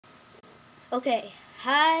Okay,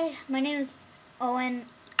 hi, my name is Owen.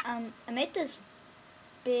 I made this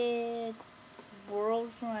big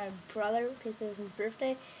world for my brother because it was his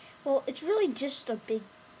birthday. Well, it's really just a big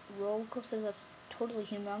roller coaster that's totally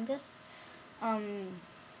humongous. Um,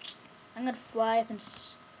 I'm gonna fly up and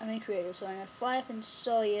I'm in creative, so I'm gonna fly up and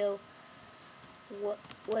show you what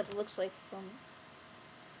it looks like from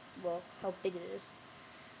how big it is,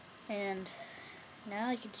 and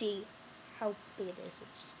now you can see how big it is.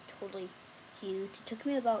 It's totally huge. It took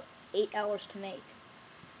me about 8 hours to make.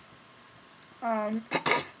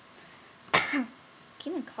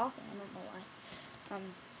 Keep on coughing. I don't know why.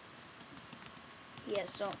 Yeah.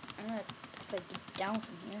 So I'm gonna get down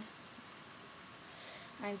from here.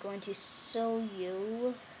 I'm going to show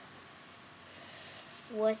you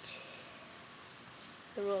what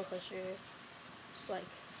the roller coaster is like.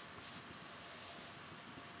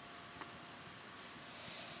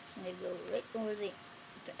 I'm gonna go right over the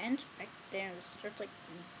end back there, and it starts like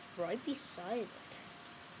right beside it.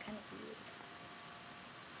 Kind of weird.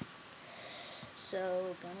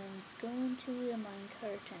 So gonna go into the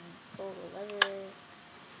minecart and pull the lever.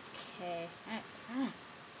 Okay.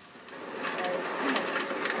 Sorry,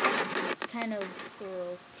 it's kind of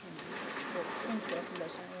broken. Well, it seems broken, but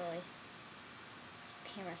it's not really.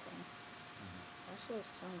 Camera thing. Also, it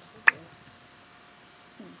sounds so good.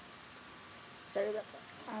 Sorry about that.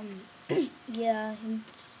 Yeah, you can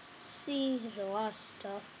see there's a lot of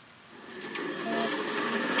stuff. And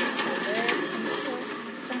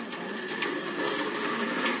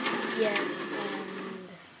yes, and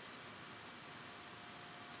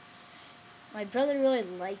my brother really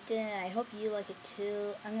liked it, and I hope you like it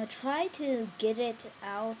too. I'm gonna try to get it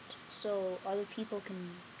out so other people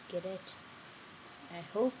can get it. I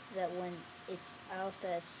hope that when it's out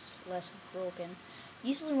that it's less broken.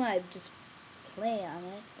 Usually when I just play on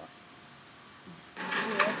it, but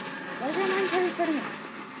why is there a minecart in front of me?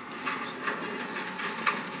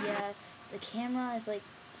 Yeah, the camera is like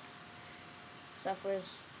software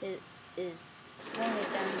is slowing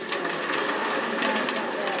it down, so it sounds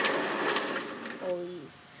like that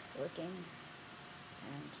always working.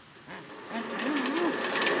 And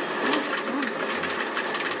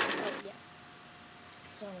yeah.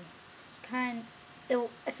 So it's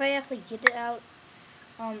if I actually get it out,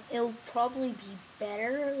 it'll probably be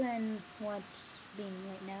better than what's being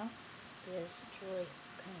right now, because it's really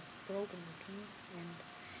kind of broken looking, and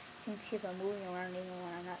you can see if I'm moving around even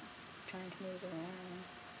when I'm not trying to move around.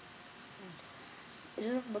 And it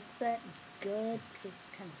doesn't look that good because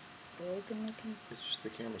it's kind of broken looking. It's just the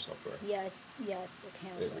camera software. Yeah, it's the camera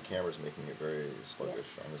software. The camera's making it very sluggish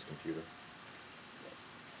on this computer. Yes.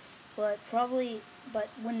 But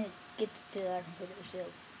when it gets to that computer, it'll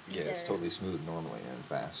be yeah, it's totally smooth normally and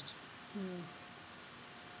fast.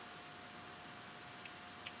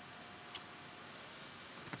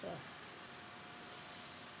 So.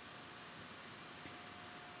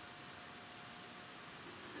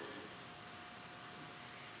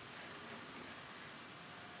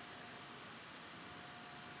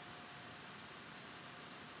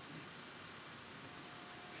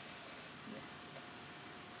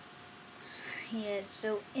 Yeah,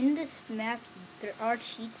 so in this map there are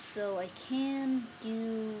cheats, so I can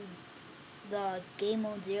do the game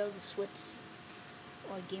mode 0 to switch,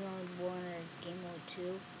 or game mode 1 or game mode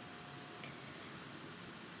 2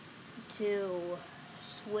 to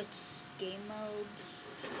switch game modes,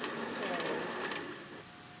 so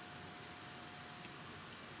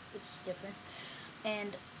it's different.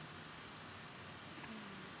 And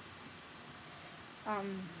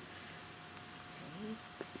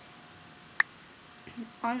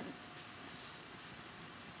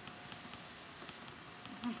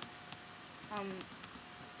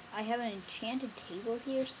I have an enchanted table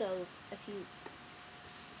here, so if you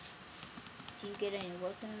get any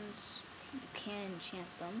weapons, you can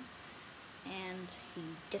enchant them, and you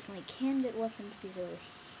definitely can get weapons because over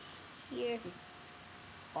here, if you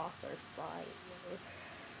walk or fly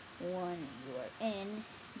over one you are in,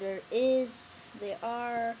 there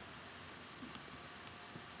are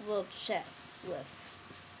little chests with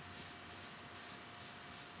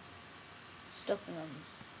stuff in them.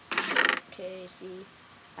 Okay, see,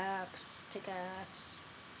 axe, pickaxe,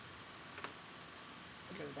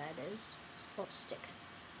 whatever that is. It's called a stick.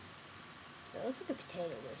 So it looks like a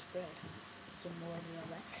potato, but it's bread. Some more than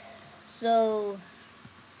that. So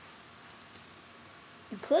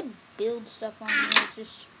you could build stuff on here. It's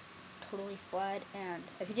just totally flat. And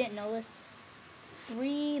if you didn't know this,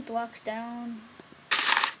 3 blocks down.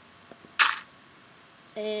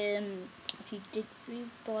 If you dig 3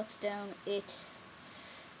 blocks down,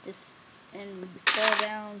 and you fall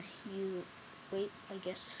down, you wait, I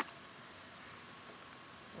guess.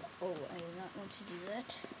 Oh, I did not want to do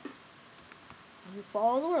that. You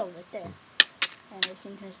follow the world right there. And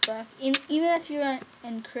everything comes back. Even if you're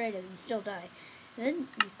in creative, you still die. And then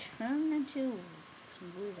you turn into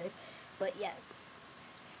some weird, but yeah.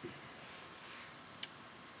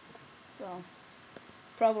 So,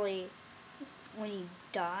 probably when you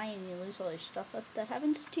die and you lose all your stuff, if that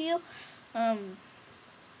happens to you,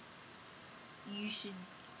 you should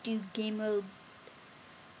do game mode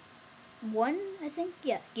 1, I think.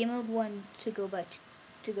 Yeah, game mode 1 to go back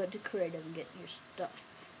to go to creative and get your stuff.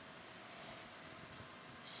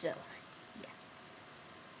 So, yeah.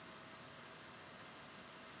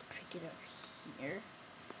 Check it over here.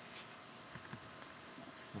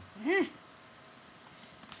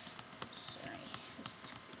 Sorry, it's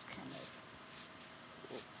kind of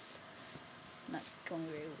not going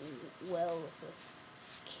very well with this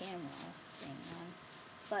camera thing on,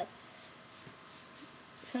 but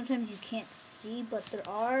sometimes you can't see, but there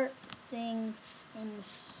are things in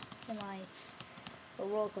my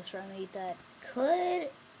roller coaster I made that could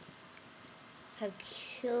have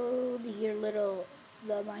killed the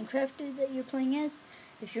Minecraft dude that you're playing as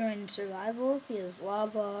if you're in survival, because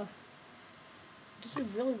lava, just a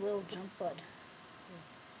really little jump bud,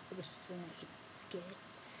 biggest thing I could get,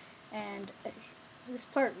 and this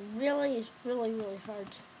part really is really hard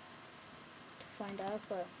to find out,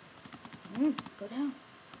 but go down.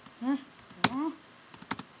 Huh? Go down.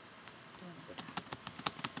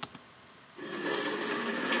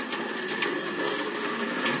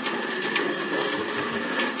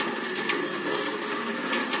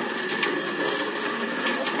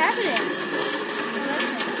 What's happening? Oh, that's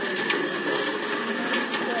not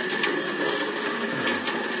good.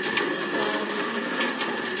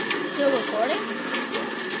 Still recording?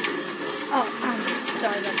 Oh,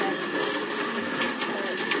 sorry about that.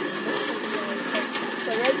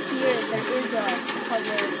 So right here, there is a part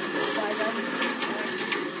where it flies up.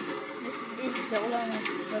 This is built on like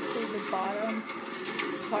roughly the bottom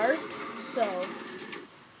part, so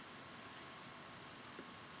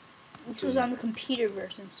this was on the computer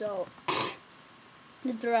version, so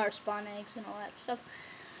there are spawn eggs and all that stuff.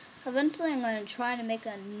 Eventually, I'm going to try to make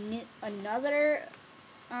another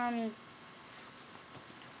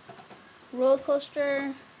roller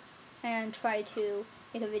coaster and try to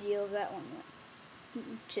make a video of that one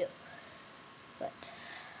too. But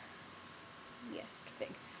yeah, it's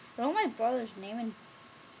big. I know my brother's name in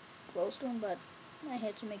glowstone, but I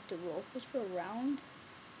had to make the roller coaster around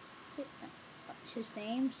his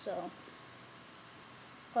name, so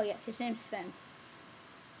oh yeah, his name's Finn.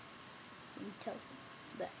 You can tell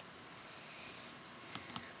from that.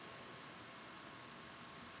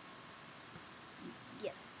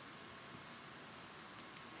 Yeah.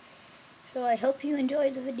 So I hope you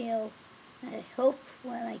enjoyed the video. I hope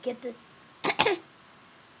when I get this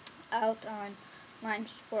out online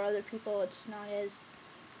for other people, it's not as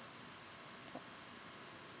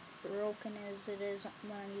broken as it is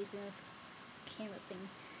when I'm using this camera thing.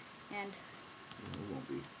 And it won't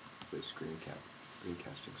be. The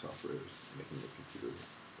screencasting software is making the computer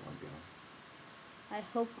log down. I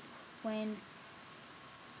hope when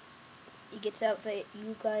it gets out that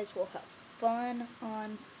you guys will have fun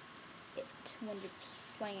on it when you're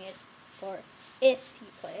playing it, or if you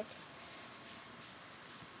play it.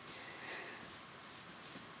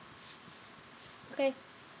 Okay.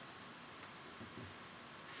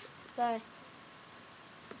 Bye.